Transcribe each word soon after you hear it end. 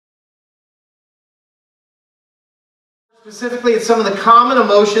Specifically, it's some of the common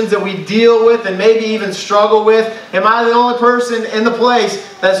emotions that we deal with and maybe even struggle with. Am I the only person in the place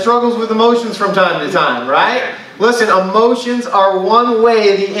that struggles with emotions from time to time, right? Listen, emotions are one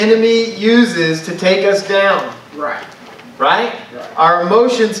way the enemy uses to take us down. Right? Our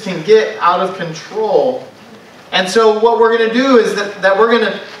emotions can get out of control. And so what we're going to do is that we're going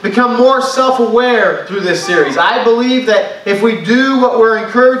to become more self-aware through this series. I believe that if we do what we're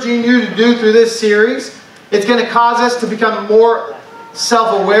encouraging you to do through this series, it's going to cause us to become more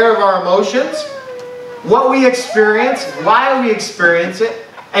self-aware of our emotions, what we experience, why we experience it,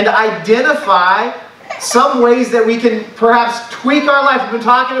 and identify some ways that we can perhaps tweak our life. We've been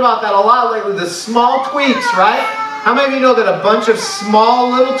talking about that a lot lately, the small tweaks, right? How many of you know that a bunch of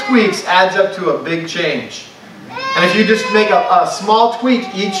small little tweaks adds up to a big change? And if you just make a small tweak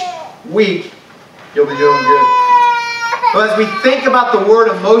each week, you'll be doing good. But as we think about the word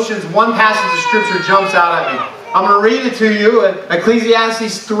emotions, one passage of Scripture jumps out at me. I'm going to read it to you.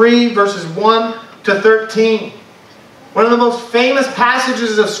 Ecclesiastes 3, verses 1 to 13. One of the most famous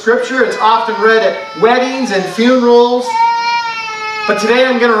passages of Scripture. It's often read at weddings and funerals. But today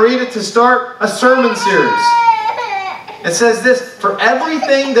I'm going to read it to start a sermon series. It says this: "For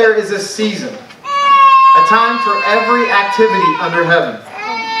everything there is a season, a time for every activity under heaven,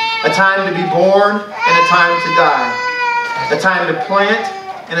 a time to be born and a time to die, a time to plant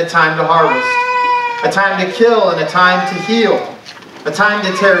and a time to harvest, a time to kill and a time to heal, a time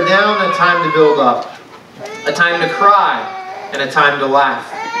to tear down and a time to build up, a time to cry and a time to laugh,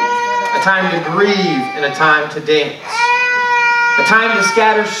 a time to grieve and a time to dance, a time to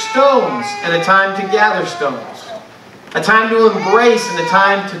scatter stones and a time to gather stones, a time to embrace and a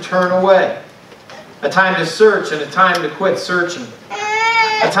time to turn away, a time to search and a time to quit searching,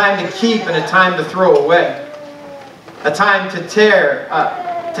 a time to keep and a time to throw away, a time to tear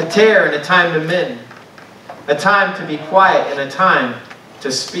and a time to mend, a time to be quiet and a time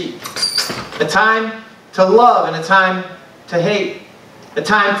to speak, a time to love and a time to hate, a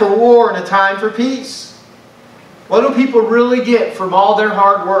time for war and a time for peace." What do people really get from all their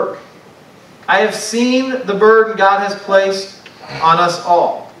hard work? I have seen the burden God has placed on us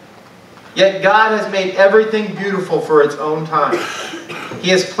all. Yet God has made everything beautiful for its own time.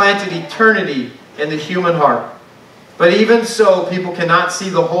 He has planted eternity in the human heart. But even so, people cannot see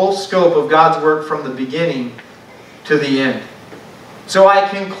the whole scope of God's work from the beginning to the end. So I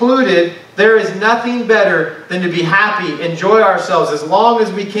concluded there is nothing better than to be happy, enjoy ourselves as long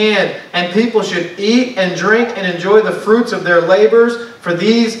as we can, and people should eat and drink and enjoy the fruits of their labors, for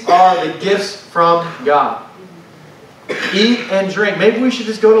these are the gifts from God. Eat and drink. Maybe we should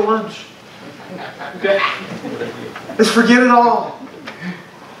just go to lunch. Let's forget it all.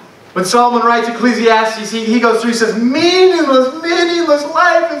 When Solomon writes Ecclesiastes, he goes through, he says, meaningless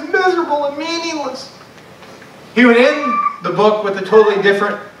life is miserable and meaningless. He would end the book with a totally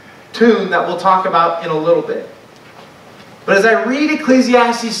different tune that we'll talk about in a little bit. But as I read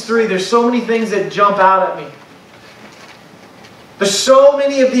Ecclesiastes 3, there's so many things that jump out at me. There's so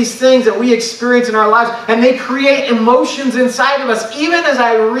many of these things that we experience in our lives, and they create emotions inside of us. Even as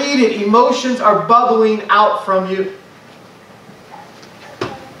I read it, emotions are bubbling out from you.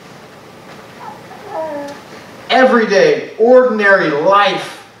 Everyday, ordinary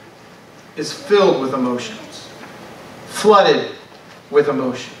life is filled with emotions, flooded with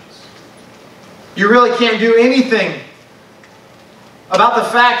emotions. You really can't do anything about the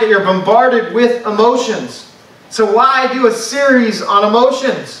fact that you're bombarded with emotions. So why do a series on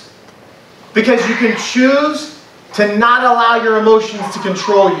emotions? Because you can choose to not allow your emotions to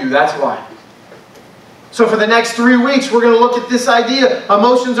control you. That's why. So for the next 3 weeks, we're going to look at this idea.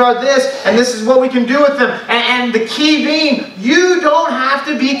 Emotions are this, and this is what we can do with them. And the key being, you don't have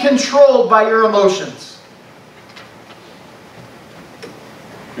to be controlled by your emotions.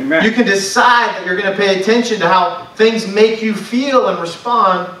 Amen. You can decide that you're going to pay attention to how things make you feel and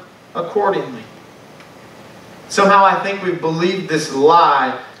respond accordingly. Somehow I think we've believed this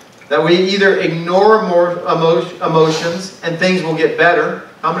lie that we either ignore more emotions and things will get better.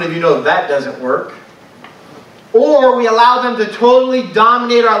 How many of you know that doesn't work? Or we allow them to totally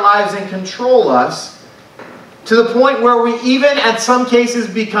dominate our lives and control us to the point where we even, at some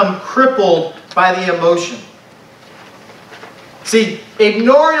cases, become crippled by the emotion. See,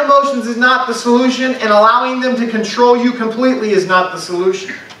 ignoring emotions is not the solution, and allowing them to control you completely is not the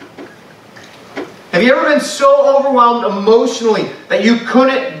solution. Have you ever been so overwhelmed emotionally that you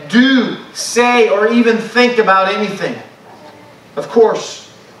couldn't do, say, or even think about anything? Of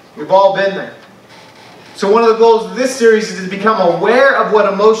course, we've all been there. So one of the goals of this series is to become aware of what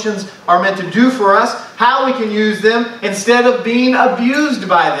emotions are meant to do for us, how we can use them instead of being abused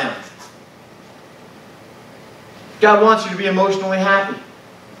by them. God wants you to be emotionally happy.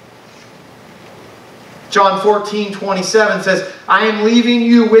 John 14:27 says, I am leaving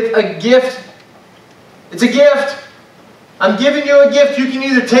you with a gift. It's a gift. I'm giving you a gift. You can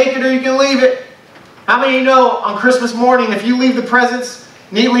either take it or you can leave it. How many of you know on Christmas morning, if you leave the presents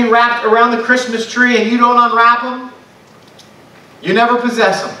neatly wrapped around the Christmas tree and you don't unwrap them, you never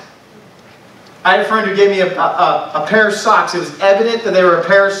possess them? I had a friend who gave me a pair of socks. It was evident that they were a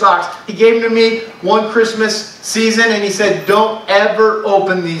pair of socks. He gave them to me one Christmas season and he said, don't ever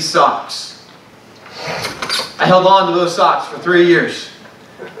open these socks. I held on to those socks for 3 years.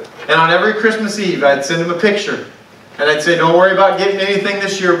 And on every Christmas Eve, I'd send him a picture. And I'd say, don't worry about getting anything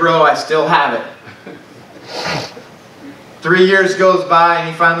this year, bro. I still have it. 3 years goes by and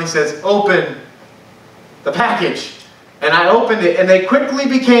he finally says, open the package. And I opened it and they quickly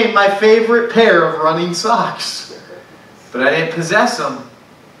became my favorite pair of running socks. But I didn't possess them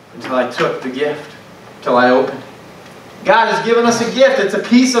until I took the gift, until I opened it. God has given us a gift. It's a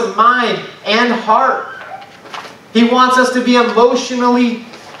peace of mind and heart. He wants us to be emotionally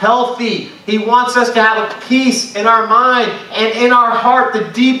healthy. He wants us to have a peace in our mind and in our heart. The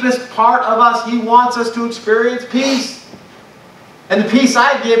deepest part of us, He wants us to experience peace. And the peace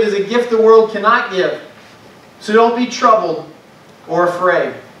I give is a gift the world cannot give. So don't be troubled or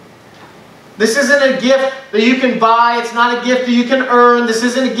afraid. This isn't a gift that you can buy. It's not a gift that you can earn. This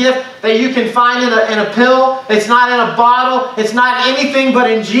isn't a gift that you can find in a pill. It's not in a bottle. It's not anything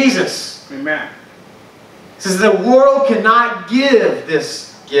but in Jesus. Amen. It says the world cannot give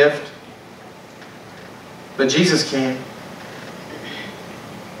this gift, but Jesus can.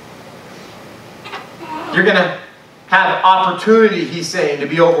 You're going to have opportunity, He's saying, to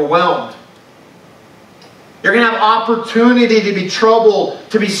be overwhelmed. You're going to have opportunity to be troubled,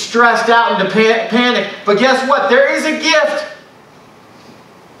 to be stressed out and to panic. But guess what? There is a gift.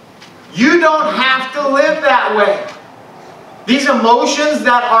 You don't have to live that way. These emotions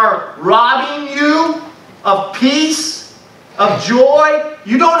that are robbing you of peace, of joy,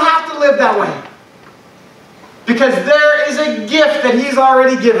 you don't have to live that way. Because there is a gift that He's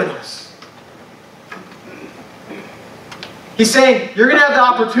already given us. He's saying you're going to have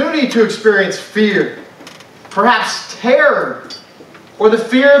the opportunity to experience fear. Perhaps terror, or the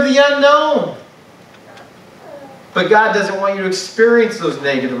fear of the unknown. But God doesn't want you to experience those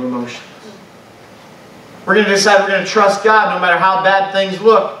negative emotions. We're going to decide we're going to trust God no matter how bad things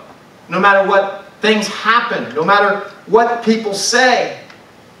look, no matter what things happen, no matter what people say.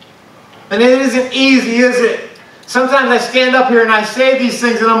 And it isn't easy, is it? Sometimes I stand up here and I say these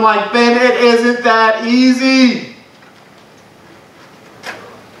things and I'm like, man, it isn't that easy.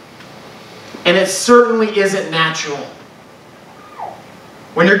 And it certainly isn't natural.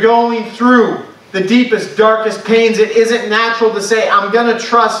 When you're going through the deepest, darkest pains, it isn't natural to say, I'm going to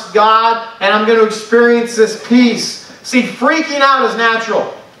trust God and I'm going to experience this peace. See, freaking out is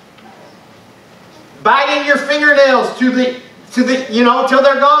natural. Biting your fingernails till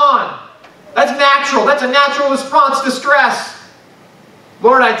they're gone. That's natural. That's a natural response to stress.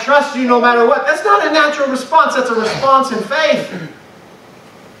 Lord, I trust you no matter what. That's not a natural response. That's a response in faith.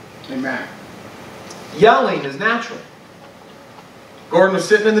 Amen. Yelling is natural. Gordon was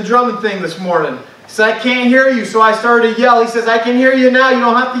sitting in the drumming thing this morning. He said, I can't hear you, so I started to yell. He says, I can hear you now. You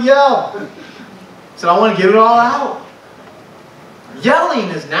don't have to yell. I said, I want to get it all out. Yelling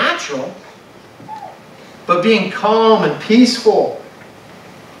is natural. But being calm and peaceful,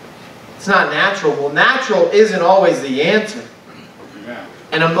 it's not natural. Well, natural isn't always the answer.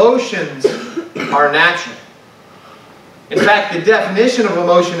 And emotions are natural. In fact, the definition of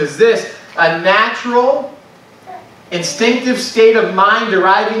emotion is this: a natural, instinctive state of mind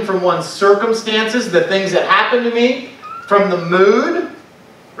deriving from one's circumstances, the things that happen to me, from the mood,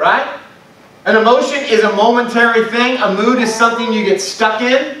 right? An emotion is a momentary thing. A mood is something you get stuck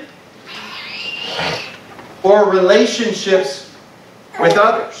in. Or relationships with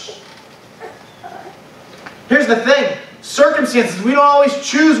others. Here's the thing. Circumstances, we don't always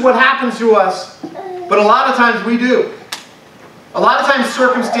choose what happens to us, but a lot of times we do. A lot of times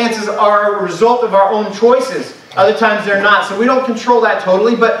circumstances are a result of our own choices. Other times they're not. So we don't control that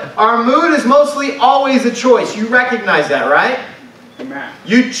totally, but our mood is mostly always a choice. You recognize that, right? Amen.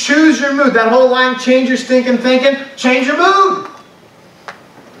 You choose your mood. That whole line, change your stinking thinking, change your mood.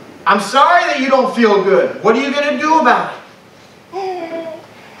 I'm sorry that you don't feel good. What are you going to do about it?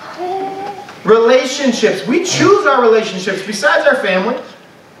 Relationships. We choose our relationships besides our family.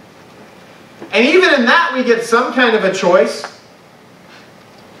 And even in that we get some kind of a choice.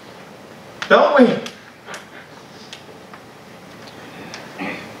 Don't we?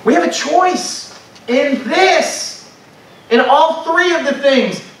 We have a choice in this. In all three of the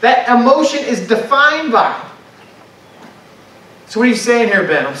things that emotion is defined by. So what are you saying here,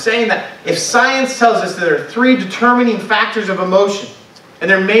 Ben? I'm saying that if science tells us that there are 3 determining factors of emotion, and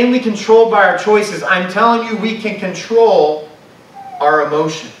they're mainly controlled by our choices, I'm telling you we can control our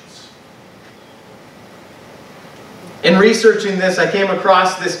emotions. In researching this, I came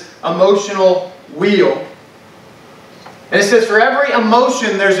across this emotional wheel. And it says for every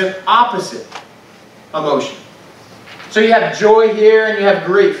emotion, there's an opposite emotion. So you have joy here and you have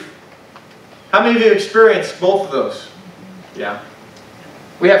grief. How many of you have experienced both of those? Yeah.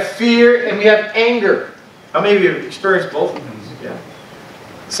 We have fear and we have anger. How many of you have experienced both of those? Yeah.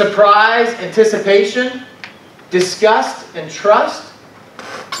 Surprise, anticipation, disgust, and trust.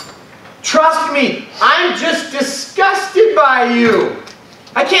 Trust me, I'm just disgusted by you.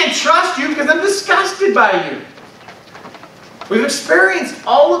 I can't trust you because I'm disgusted by you. We've experienced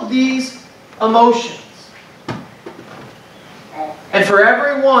all of these emotions. And for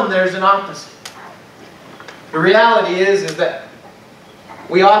every one, there's an opposite. The reality is that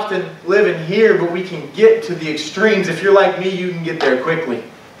we often live in here, but we can get to the extremes. If you're like me, you can get there quickly.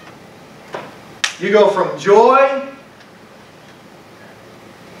 You go from joy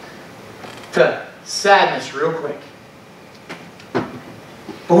to sadness real quick.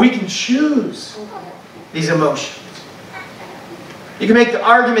 But we can choose these emotions. You can make the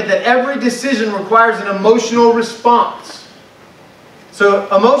argument that every decision requires an emotional response. So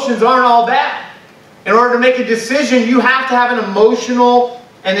emotions aren't all bad. In order to make a decision, you have to have an emotional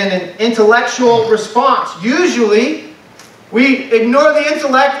and an intellectual response. Usually, we ignore the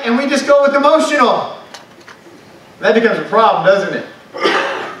intellect and we just go with emotional. That becomes a problem, doesn't it?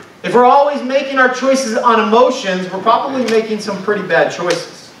 If we're always making our choices on emotions, we're probably making some pretty bad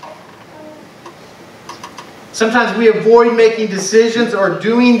choices. Sometimes we avoid making decisions or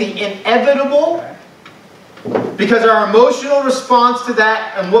doing the inevitable because our emotional response to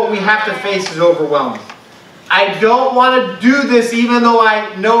that and what we have to face is overwhelming. I don't want to do this even though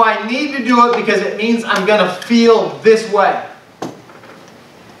I know I need to do it because it means I'm going to feel this way.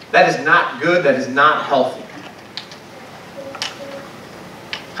 That is not good. That is not healthy.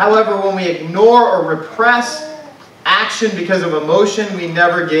 However, when we ignore or repress action because of emotion, we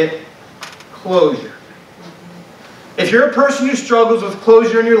never get closure. If you're a person who struggles with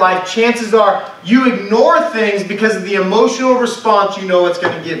closure in your life, chances are you ignore things because of the emotional response you know it's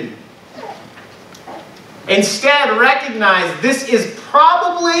going to give you. Instead, recognize this is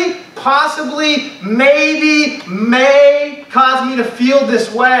probably, possibly, maybe, may cause me to feel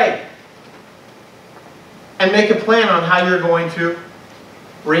this way. And make a plan on how you're going to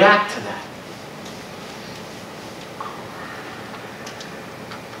react to that.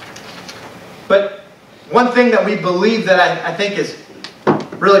 But one thing that we believe that I think is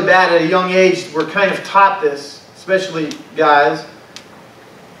really bad at a young age, we're kind of taught this, especially guys,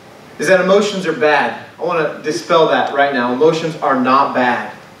 is that emotions are bad. I want to dispel that right now. Emotions are not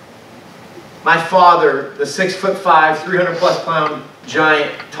bad. My father, the 6'5", 300+ pound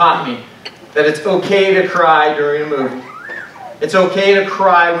giant, taught me that it's okay to cry during a movie. It's okay to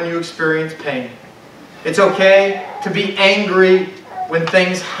cry when you experience pain. It's okay to be angry when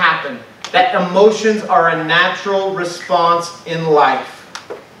things happen. That emotions are a natural response in life.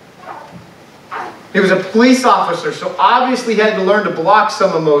 He was a police officer, so obviously he had to learn to block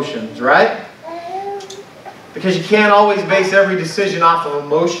some emotions, right? Because you can't always base every decision off of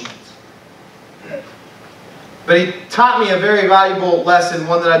emotions. But he taught me a very valuable lesson,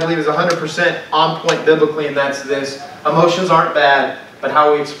 one that I believe is 100% on point biblically, and that's this. Emotions aren't bad, but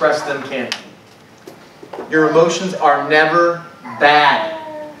how we express them can. Your emotions are never bad.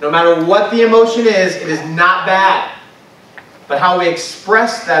 No matter what the emotion is, it is not bad. But how we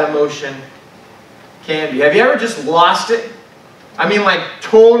express that emotion can be. Have you ever just lost it? I mean, like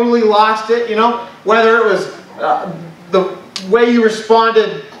totally lost it, you know? Whether it was the way you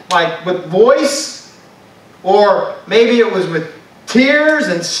responded, like with voice, or maybe it was with tears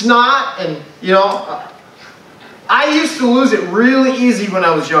and snot, and, you know. I used to lose it really easy when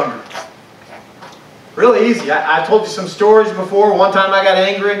I was younger. Really easy. I've told you some stories before. One time I got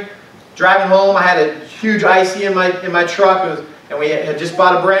angry. Driving home, I had a huge icy in my truck. And we had just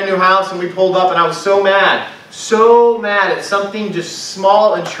bought a brand new house and we pulled up and I was so mad. So mad at something just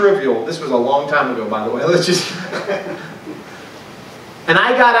small and trivial. This was a long time ago, by the way. Let's just... And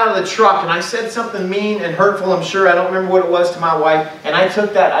I got out of the truck and I said something mean and hurtful, I'm sure. I don't remember what it was, to my wife. And I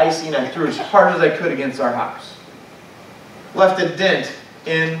took that icy and I threw it as hard as I could against our house. Left a dent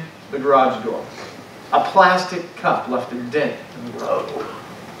in the garage door. A plastic cup left a dent in the garage door.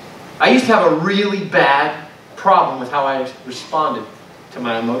 I used to have a really bad problem with how I responded to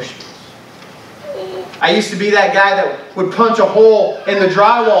my emotions. I used to be that guy that would punch a hole in the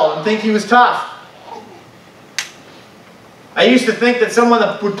drywall and think he was tough. I used to think that someone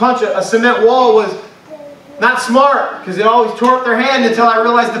that would punch a cement wall was not smart because it always tore up their hand until I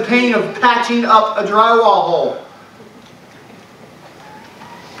realized the pain of patching up a drywall hole.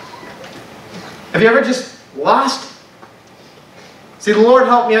 Have you ever just lost? See, the Lord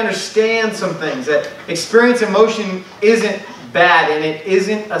helped me understand some things. That experience emotion isn't bad, and it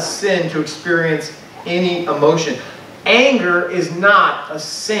isn't a sin to experience any emotion. Anger is not a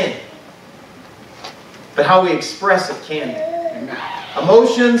sin, but how we express it can be.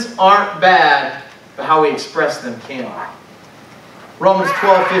 Emotions aren't bad, but how we express them can be. Romans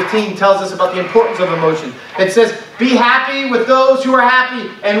 12:15 tells us about the importance of emotion. It says, be happy with those who are happy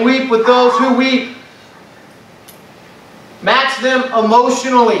and weep with those who weep. Match them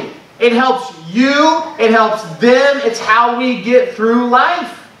emotionally. It helps you. It helps them. It's how we get through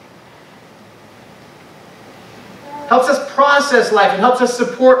life. Helps us process life. It helps us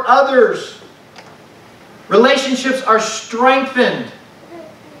support others. Relationships are strengthened.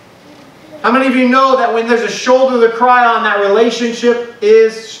 How many of you know that when there's a shoulder to cry on, that relationship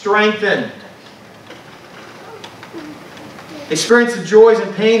is strengthened? Experience the joys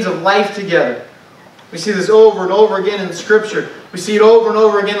and pains of life together. We see this over and over again in Scripture. We see it over and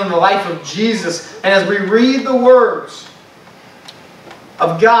over again in the life of Jesus. And as we read the words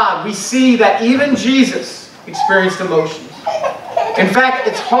of God, we see that even Jesus experienced emotions. In fact,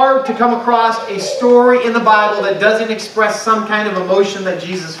 it's hard to come across a story in the Bible that doesn't express some kind of emotion that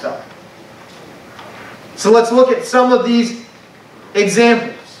Jesus felt. So let's look at some of these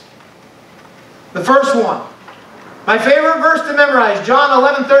examples. The first one, my favorite verse to memorize, John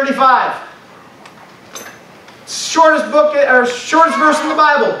 11:35. Shortest verse in the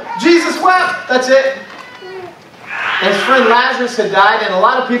Bible. Jesus wept. That's it. And his friend Lazarus had died, and a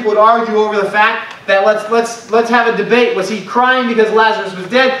lot of people would argue over the fact that let's have a debate. Was he crying because Lazarus was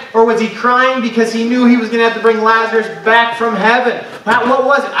dead, or was he crying because he knew he was going to have to bring Lazarus back from heaven? What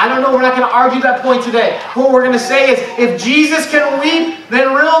was it? I don't know. We're not going to argue that point today. What we're going to say is, if Jesus can weep,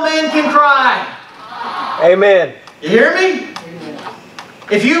 then real men can cry. Amen. You hear me?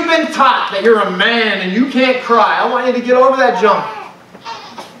 If you've been taught that you're a man and you can't cry, I want you to get over that jump.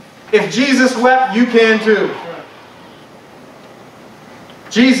 If Jesus wept, you can too.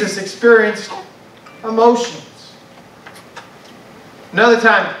 Jesus experienced emotions. Another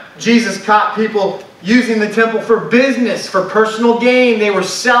time, Jesus caught people using the temple for business, for personal gain. They were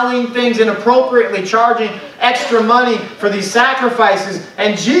selling things inappropriately, charging extra money for these sacrifices.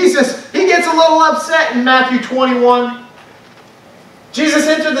 And Jesus, he gets a little upset in Matthew 21. Jesus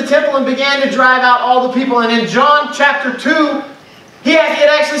entered the temple and began to drive out all the people. And in John chapter 2, it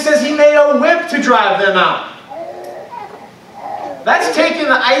actually says he made a whip to drive them out. That's taking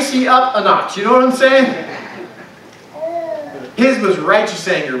the icy up a notch. You know what I'm saying? His was righteous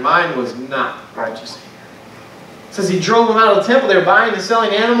anger. Mine was not righteous anger. It says he drove them out of the temple. They were buying and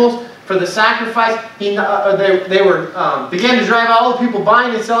selling animals for the sacrifice. They began to drive out all the people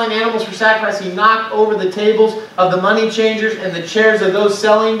buying and selling animals for sacrifice. He knocked over the tables of the money changers and the chairs of those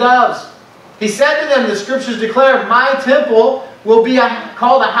selling doves. He said to them, the Scriptures declare, my temple will be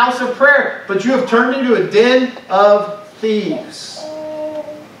called a house of prayer, but you have turned into a den of thieves.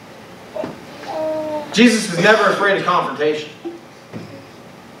 Jesus was never afraid of confrontation.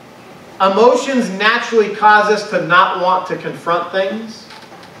 Emotions naturally cause us to not want to confront things.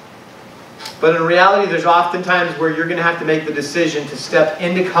 But in reality, there's often times where you're going to have to make the decision to step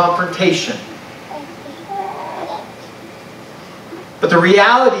into confrontation. But the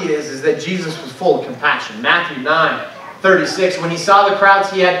reality is that Jesus was full of compassion. Matthew 9:36, when he saw the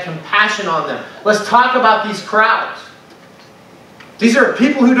crowds, he had compassion on them. Let's talk about these crowds. These are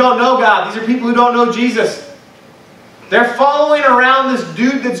people who don't know God. These are people who don't know Jesus. They're following around this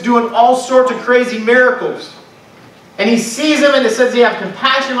dude that's doing all sorts of crazy miracles. And he sees them, and it says he had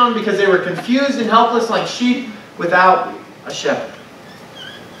compassion on them because they were confused and helpless like sheep without a shepherd.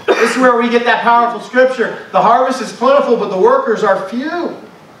 This is where we get that powerful scripture. The harvest is plentiful, but the workers are few.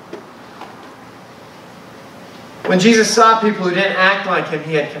 When Jesus saw people who didn't act like him,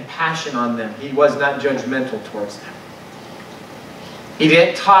 he had compassion on them. He was not judgmental towards them. He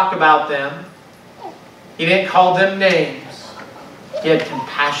didn't talk about them. He didn't call them names. He had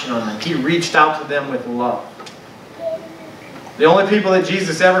compassion on them. He reached out to them with love. The only people that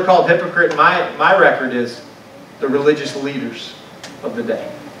Jesus ever called hypocrite in my record is the religious leaders of the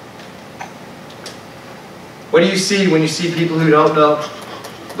day. What do you see when you see people who don't know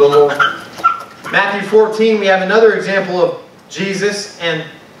the Lord? Matthew 14, we have another example of Jesus and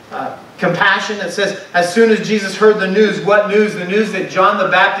compassion. It says, as soon as Jesus heard the news, what news? The news that John the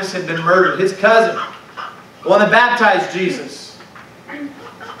Baptist had been murdered, his cousin, the one that baptized Jesus.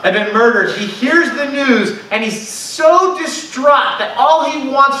 had been murdered. He hears the news and he's so distraught that all he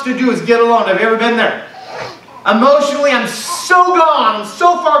wants to do is get alone. Have you ever been there? Emotionally, I'm so gone, I'm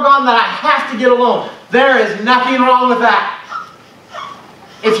so far gone that I have to get alone. There is nothing wrong with that.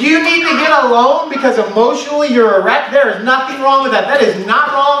 If you need to get alone because emotionally you're a wreck, there is nothing wrong with that. That is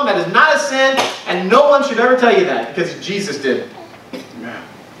not wrong, that is not a sin, and no one should ever tell you that because Jesus did it.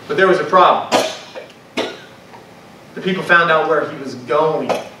 But there was a problem. The people found out where he was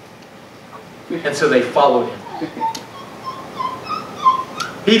going, and so they followed him.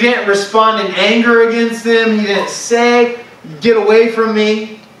 He didn't respond in anger against them. He didn't say, "Get away from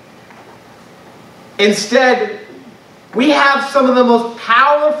me." Instead, we have some of the most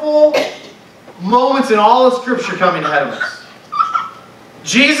powerful moments in all of Scripture coming ahead of us.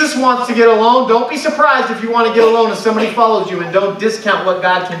 Jesus wants to get alone. Don't be surprised if you want to get alone and somebody follows you, and don't discount what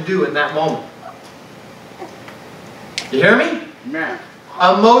God can do in that moment. You hear me? Amen.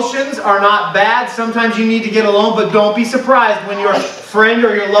 Emotions are not bad. Sometimes you need to get alone, but don't be surprised when your friend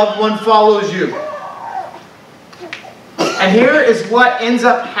or your loved one follows you. And here is what ends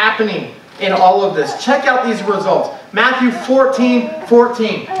up happening in all of this. Check out these results. Matthew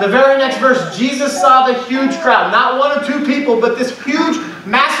 14:14. The very next verse, Jesus saw the huge crowd. Not one or two people, but this huge,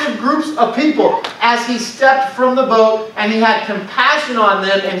 massive groups of people as he stepped from the boat, and he had compassion on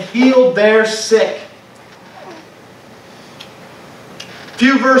them and healed their sick. A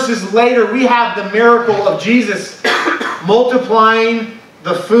few verses later, we have the miracle of Jesus multiplying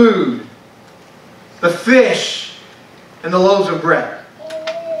the food, the fish, and the loaves of bread.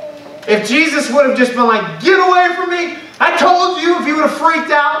 If Jesus would have just been like, "Get away from me, I told you," if he would have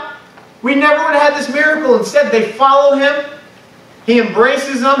freaked out, we never would have had this miracle. Instead, they follow him. He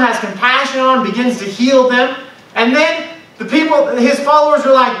embraces them, has compassion on them, begins to heal them. And then the people, his followers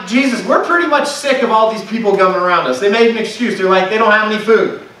are like, "Jesus, we're pretty much sick of all these people coming around us." They made an excuse. They're like, "They don't have any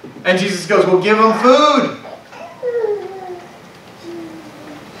food." And Jesus goes, "Well, give them food."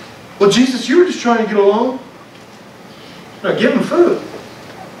 "Well, Jesus, you were just trying to get along." "No, give them food."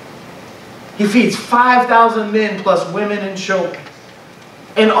 He feeds 5,000 men plus women and children.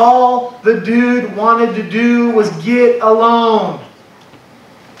 And all the dude wanted to do was get alone.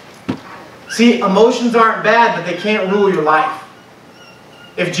 See, emotions aren't bad, but they can't rule your life.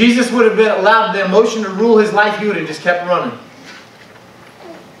 If Jesus would have been allowed the emotion to rule his life, he would have just kept running.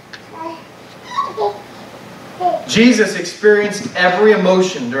 Jesus experienced every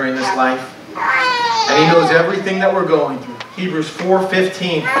emotion during this life. And he knows everything that we're going through. Hebrews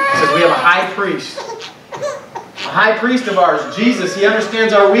 4:15 says we have a high priest. A high priest of ours, Jesus. He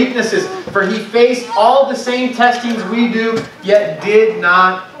understands our weaknesses, for he faced all the same testings we do, yet did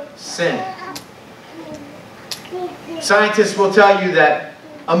not sin. Scientists will tell you that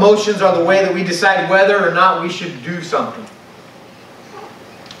emotions are the way that we decide whether or not we should do something.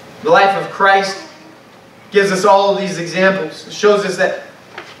 The life of Christ gives us all of these examples. It shows us that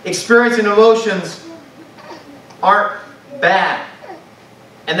experiencing emotions aren't bad,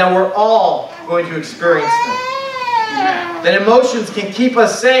 and that we're all going to experience them. That emotions can keep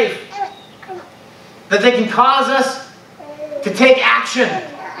us safe, that they can cause us to take action.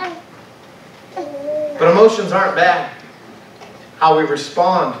 But emotions aren't bad. How we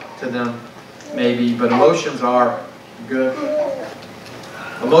respond to them may be, but emotions are good.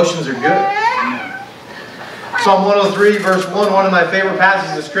 Emotions are good. Psalm 103 verse 1, one of my favorite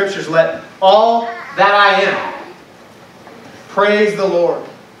passages of Scriptures, "Let all that I am praise the Lord.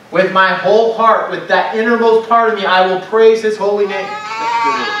 With my whole heart, with that innermost part of me, I will praise his holy name."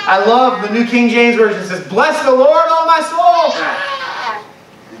 I love the New King James Version. It says, "Bless the Lord, O my soul."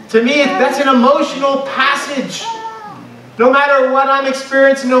 To me, that's an emotional passage. No matter what I'm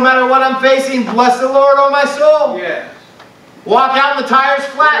experiencing, no matter what I'm facing, bless the Lord, O my soul. Yes. Walk out and the tire's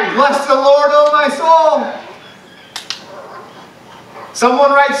flat. Bless the Lord, O my soul.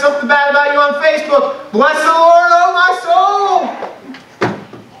 Someone writes something bad about you on Facebook. Bless the Lord, O my soul.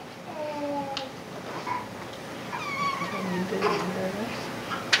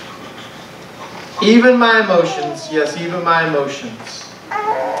 Even my emotions, yes, even my emotions.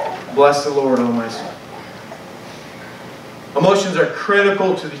 Bless the Lord, O my soul. Emotions are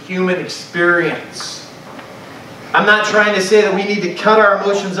critical to the human experience. I'm not trying to say that we need to cut our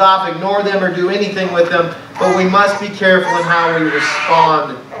emotions off, ignore them, or do anything with them, but we must be careful in how we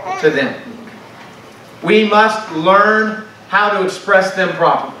respond to them. We must learn how to express them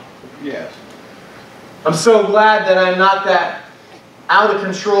properly. Yes. I'm so glad that I'm not that out of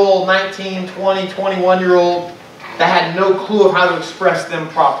control 19, 20, 21-year-old that had no clue of how to express them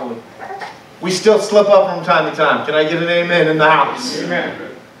properly. We still slip up from time to time. Can I get an amen in the house? Amen.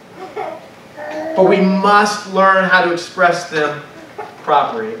 But we must learn how to express them properly.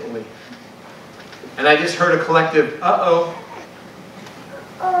 appropriately. And I just heard a collective, uh-oh.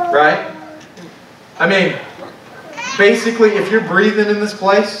 Right? I mean, basically, if you're breathing in this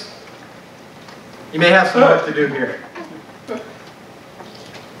place, you may have some work to do here.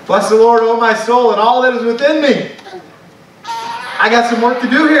 Bless the Lord, O my soul, and all that is within me. I got some work to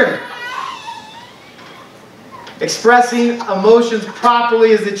do here. Expressing emotions properly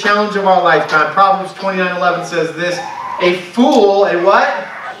is the challenge of our lifetime. Proverbs 29:11 says this, a fool, a what?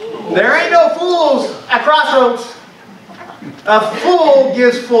 There ain't no fools at Crossroads. A fool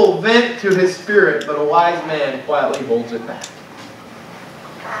gives full vent to his spirit, but a wise man quietly holds it back.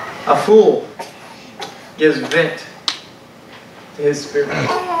 A fool gives vent to his spirit.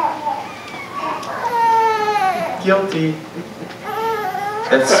 Guilty.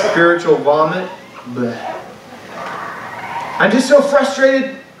 That spiritual vomit. Bleh. I'm just so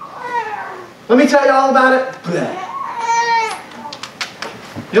frustrated. Let me tell you all about it. Bleh.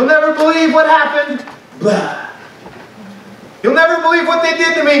 You'll never believe what happened. Bleh. You'll never believe what they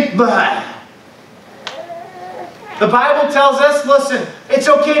did to me. Bleh. The Bible tells us, listen, it's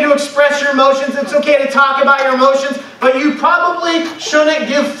okay to express your emotions. It's okay to talk about your emotions. But you probably shouldn't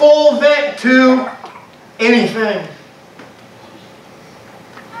give full vent to anything.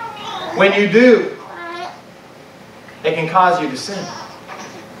 When you do, it can cause you to sin.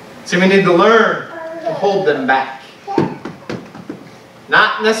 So we need to learn to hold them back.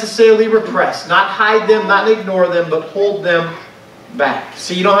 Not necessarily repress, not hide them, not ignore them, but hold them back.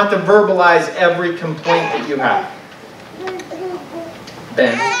 So you don't have to verbalize every complaint that you have.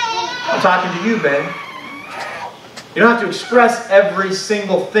 Ben, I'm talking to you, Ben. You don't have to express every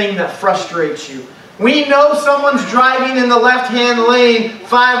single thing that frustrates you. We know someone's driving in the left-hand lane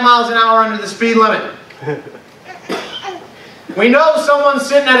 5 miles an hour under the speed limit. We know someone's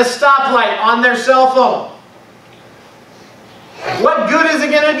sitting at a stoplight on their cell phone. What good is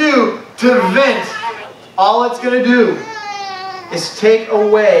it going to do to vent? All it's going to do is take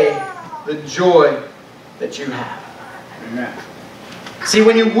away the joy that you have. Amen. See,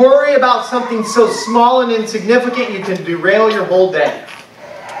 when you worry about something so small and insignificant, you can derail your whole day.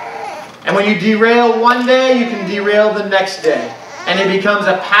 And when you derail one day, you can derail the next day. And it becomes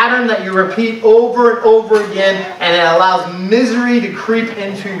a pattern that you repeat over and over again, and it allows misery to creep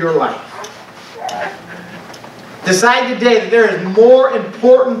into your life. Decide today that there is more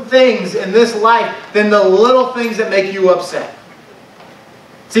important things in this life than the little things that make you upset.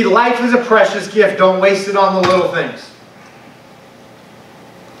 See, life is a precious gift. Don't waste it on the little things.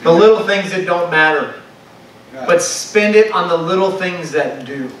 The little things that don't matter. But spend it on the little things that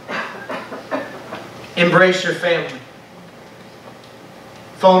do. Embrace your family.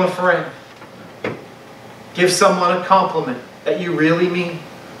 Phone a friend. Give someone a compliment that you really mean.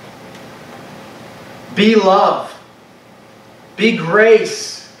 Be love. Be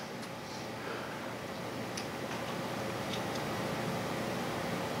grace.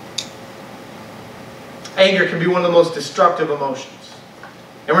 Anger can be one of the most destructive emotions.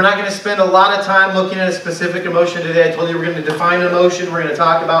 And we're not going to spend a lot of time looking at a specific emotion today. I told you we're going to define an emotion. We're going to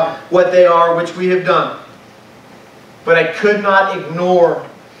talk about what they are, which we have done. But I could not ignore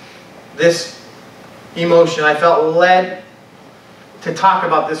this emotion. I felt led to talk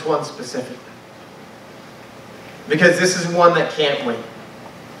about this one specifically. Because this is one that can't wait.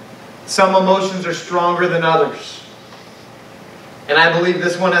 Some emotions are stronger than others. And I believe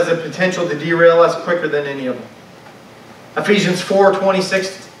this one has the potential to derail us quicker than any of them. Ephesians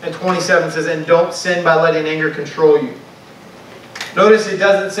 4:26 and 27 says, and don't sin by letting anger control you. Notice it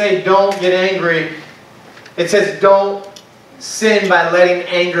doesn't say don't get angry. It says don't sin by letting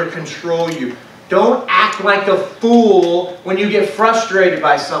anger control you. Don't act like a fool when you get frustrated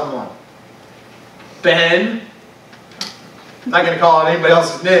by someone. Ben. I'm not going to call out anybody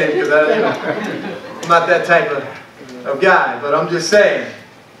else's name because I'm not that type of guy. But I'm just saying.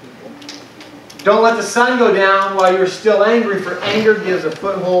 Don't let the sun go down while you're still angry, for anger gives a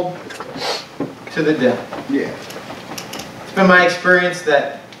foothold to the devil. Yeah. It's been my experience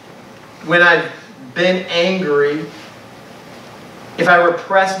that when I've been angry, if I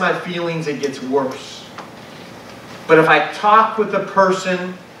repress my feelings, it gets worse. But if I talk with the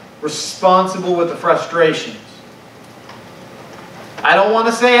person responsible with the frustrations, I don't want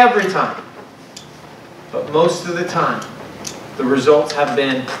to say every time, but most of the time, the results have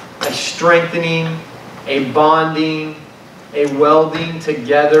been a strengthening, a bonding, a welding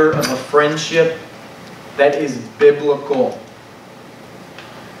together of a friendship that is biblical.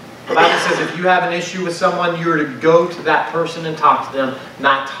 The Bible says if you have an issue with someone, you're to go to that person and talk to them,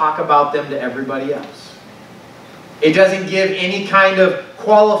 not talk about them to everybody else. It doesn't give any kind of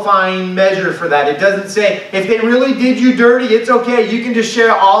qualifying measure for that. It doesn't say, if they really did you dirty, it's okay. You can just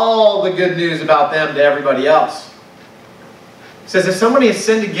share all the good news about them to everybody else. It says, if somebody has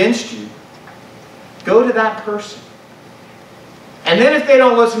sinned against you, go to that person. And then if they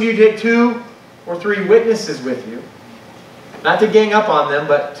don't listen to you, take 2 or 3 witnesses with you. Not to gang up on them,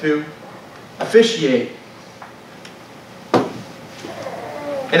 but to officiate.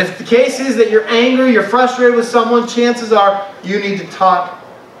 And if the case is that you're angry, you're frustrated with someone, chances are you need to talk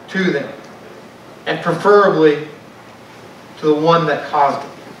to them. And preferably to the one that caused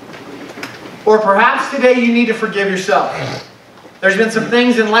it. Or perhaps today you need to forgive yourself. There's been some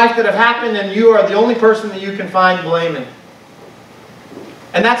things in life that have happened and you are the only person that you can find blaming.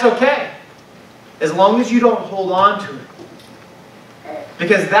 And that's okay. As long as you don't hold on to it.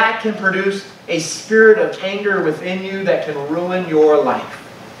 Because that can produce a spirit of anger within you that can ruin your life.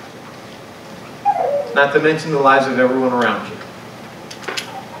 Not to mention the lives of everyone around you.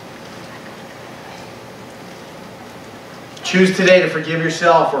 Choose today to forgive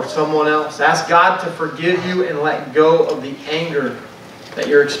yourself or someone else. Ask God to forgive you and let go of the anger that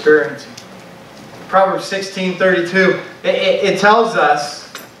you're experiencing. Proverbs 16:32, it tells us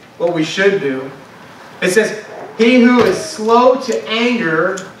what we should do. It says, he who is slow to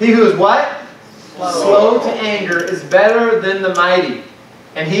anger, he who is what? Slow to anger is better than the mighty.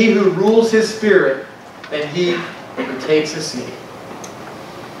 And he who rules his spirit than he who takes a city.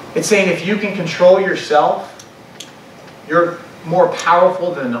 It's saying if you can control yourself, you're more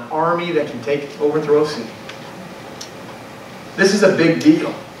powerful than an army that can overthrow a city. This is a big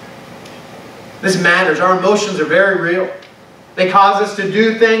deal. This matters. Our emotions are very real. They cause us to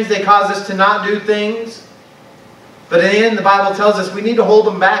do things. They cause us to not do things. But in the end, the Bible tells us we need to hold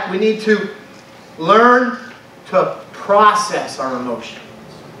them back. We need to learn to process our emotions.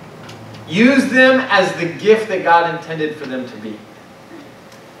 Use them as the gift that God intended for them to be.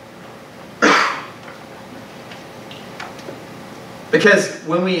 Because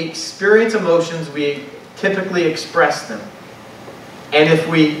when we experience emotions, we typically express them. And if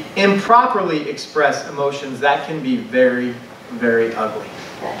we improperly express emotions, that can be very, very ugly.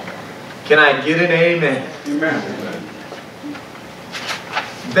 Can I get an amen? Amen.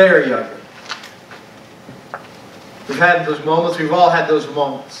 Very ugly. We've had those moments. We've all had those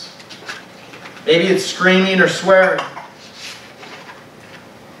moments. Maybe it's screaming or swearing.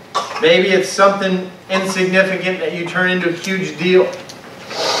 Maybe it's something insignificant that you turn into a huge deal.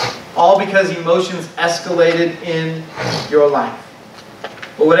 All because emotions escalated in your life.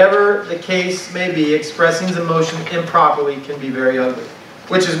 But whatever the case may be, expressing emotion improperly can be very ugly.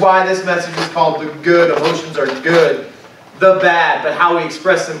 Which is why this message is called The Good. Emotions are good. The bad, but how we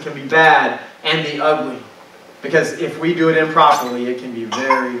express them can be bad, and the ugly. Because if we do it improperly, it can be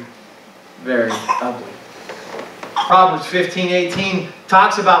very, very ugly. Proverbs 15:18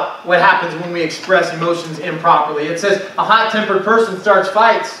 talks about what happens when we express emotions improperly. It says, a hot-tempered person starts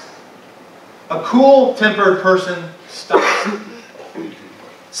fights. A cool-tempered person stops.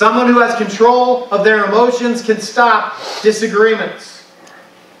 Someone who has control of their emotions can stop disagreements.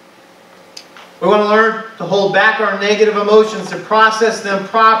 We want to learn to hold back our negative emotions, to process them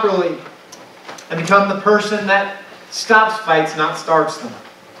properly, and become the person that stops fights, not starts them.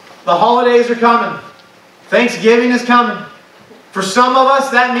 The holidays are coming. Thanksgiving is coming. For some of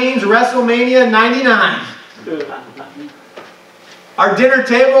us, that means WrestleMania 99. Our dinner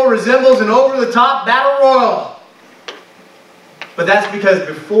table resembles an over-the-top battle royal. But that's because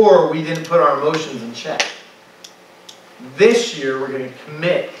before we didn't put our emotions in check. This year, we're going to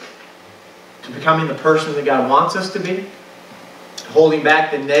commit to becoming the person that God wants us to be, to holding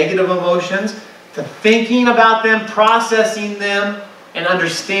back the negative emotions, to thinking about them, processing them, and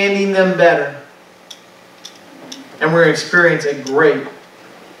understanding them better. And we're going to experience a great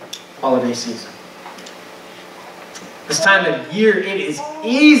holiday season. This time of year, it is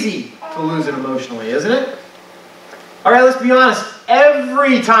easy to lose it emotionally, isn't it? All right, let's be honest.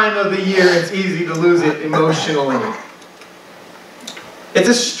 Every time of the year, it's easy to lose it emotionally. It's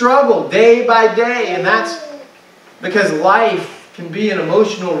a struggle day by day, and that's because life can be an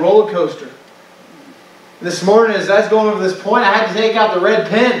emotional roller coaster. This morning, as I was going over this point, I had to take out the red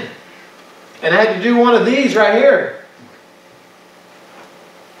pen. And I had to do one of these right here.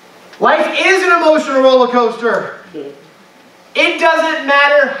 Life is an emotional roller coaster. It doesn't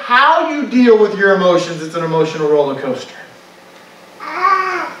matter how you deal with your emotions, it's an emotional roller coaster.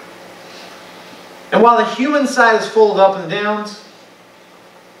 And while the human side is full of ups and downs,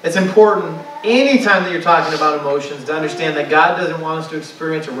 it's important anytime that you're talking about emotions to understand that God doesn't want us to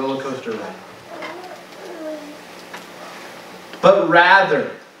experience a roller coaster ride. But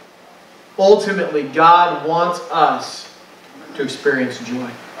rather, ultimately, God wants us to experience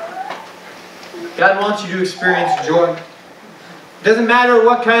joy. God wants you to experience joy. It doesn't matter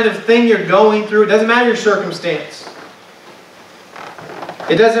what kind of thing you're going through. It doesn't matter your circumstance.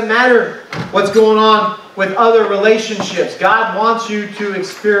 It doesn't matter what's going on with other relationships. God wants you to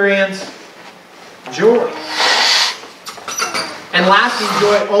experience joy. And lasting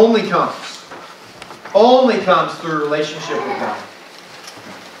joy only comes through a relationship with God.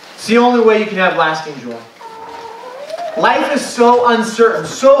 It's the only way you can have lasting joy. Life is so uncertain,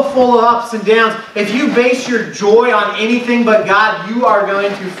 so full of ups and downs. If you base your joy on anything but God, you are going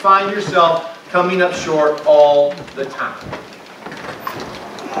to find yourself coming up short all the time.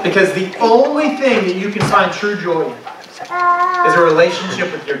 Because the only thing that you can find true joy in is a relationship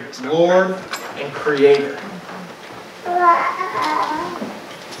with your Lord and Creator.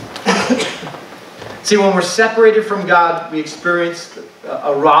 See, when we're separated from God, we experience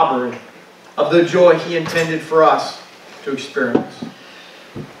a robbery of the joy He intended for us to experience.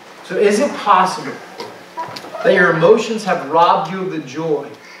 So is it possible that your emotions have robbed you of the joy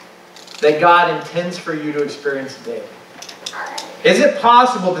that God intends for you to experience daily? Is it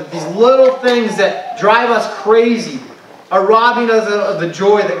possible that these little things that drive us crazy are robbing us of the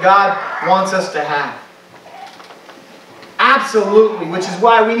joy that God wants us to have? Absolutely, which is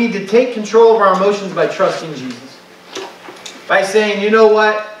why we need to take control of our emotions by trusting Jesus. By saying, you know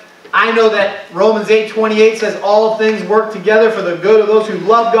what? I know that Romans 8:28 says all things work together for the good of those who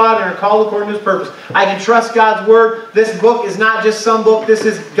love God and are called according to His purpose. I can trust God's Word. This book is not just some book. This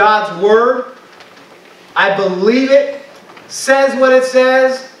is God's Word. I believe it, says what it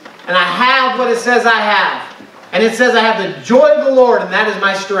says, and I have what it says I have. And it says I have the joy of the Lord, and that is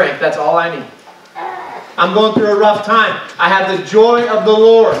my strength. That's all I need. I'm going through a rough time. I have the joy of the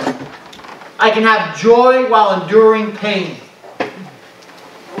Lord. I can have joy while enduring pain.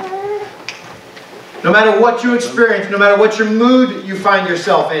 No matter what you experience, no matter what your mood you find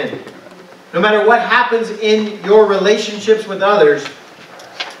yourself in, no matter what happens in your relationships with others,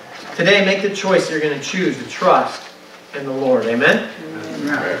 today make the choice you're going to choose to trust in the Lord. Amen?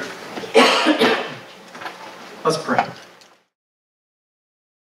 Amen. Let's pray.